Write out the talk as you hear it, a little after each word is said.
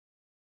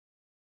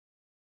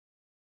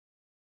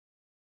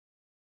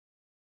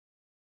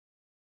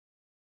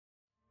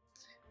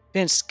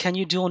Vince, can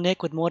you dual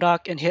nick with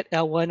MODOK and hit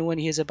L1 when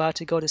he is about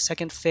to go to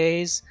second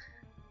phase?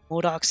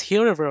 MODOK's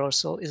heal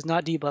reversal is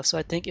not debuffed, so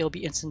I think it'll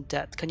be instant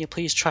death. Can you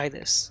please try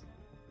this?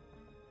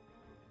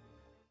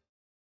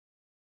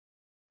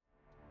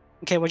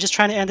 Okay, we're just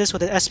trying to end this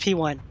with an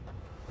SP1.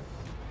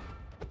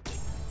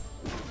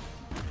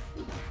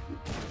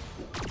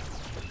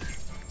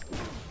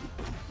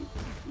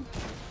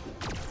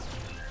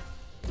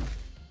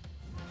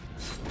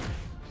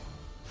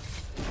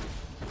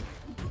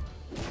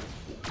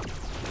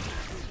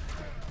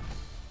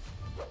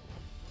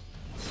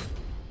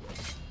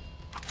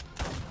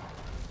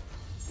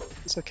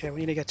 It's okay, we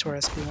need to get to our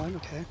SP1,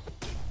 okay.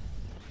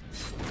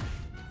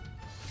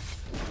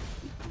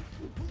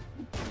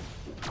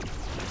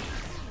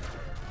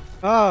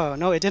 Oh,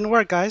 no, it didn't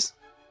work, guys.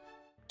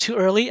 Too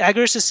early?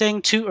 Agris is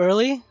saying too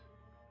early?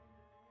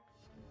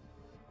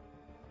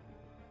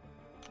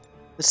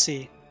 Let's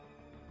see.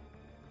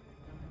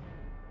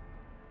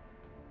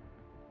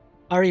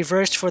 Are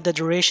reversed for the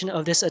duration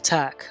of this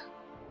attack.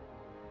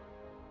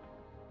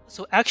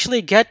 So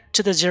actually get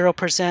to the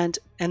 0%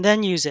 and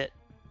then use it.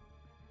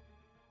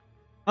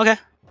 Okay.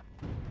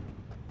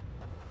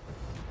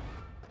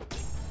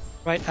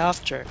 Right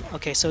after.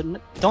 Okay, so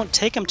don't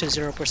take him to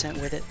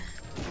 0% with it.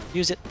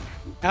 Use it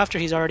after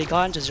he's already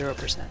gotten to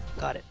 0%.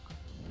 Got it.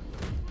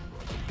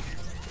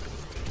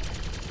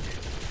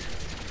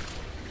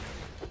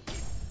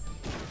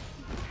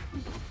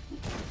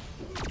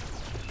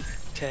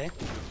 Okay.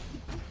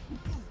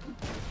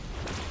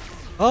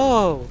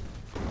 Oh!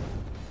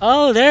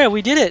 Oh, there,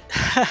 we did it!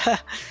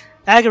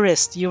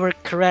 Agorist, you were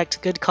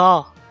correct. Good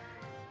call.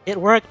 It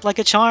worked like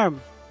a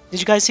charm. Did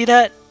you guys see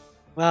that?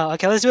 Wow,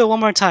 okay, let's do it one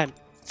more time.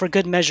 For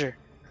good measure.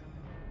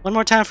 One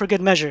more time for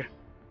good measure.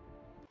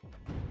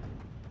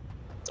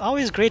 It's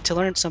always great to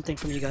learn something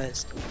from you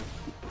guys.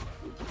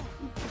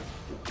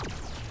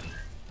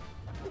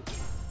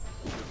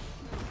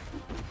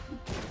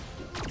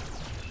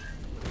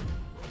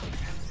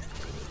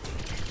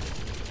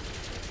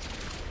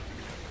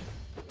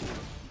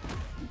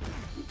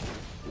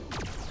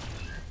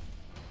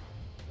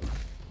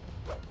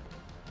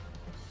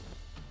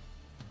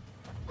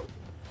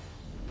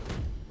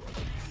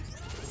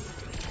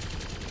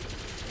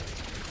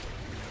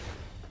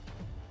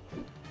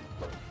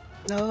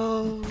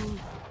 No.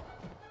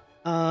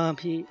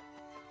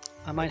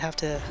 I might have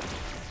to.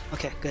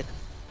 Okay, good.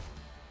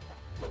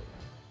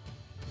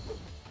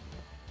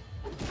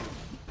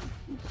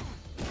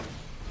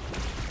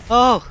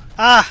 Oh,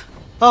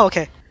 oh,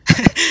 okay.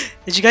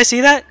 Did you guys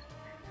see that?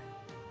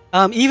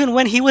 Even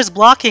when he was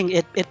blocking,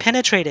 it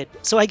penetrated.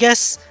 So I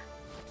guess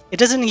it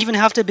doesn't even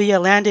have to be a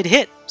landed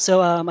hit.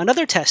 So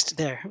another test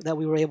there that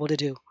we were able to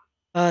do.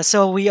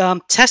 So we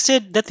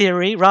tested the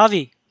theory.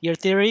 Ravi, your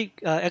theory,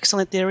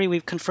 excellent theory.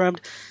 We've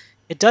confirmed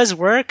it does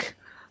work.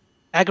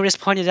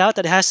 Agorist pointed out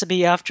that it has to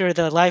be after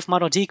the life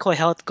model decoy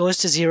health goes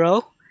to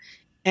 0.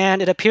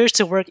 And it appears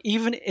to work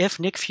even if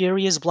Nick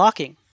Fury is blocking.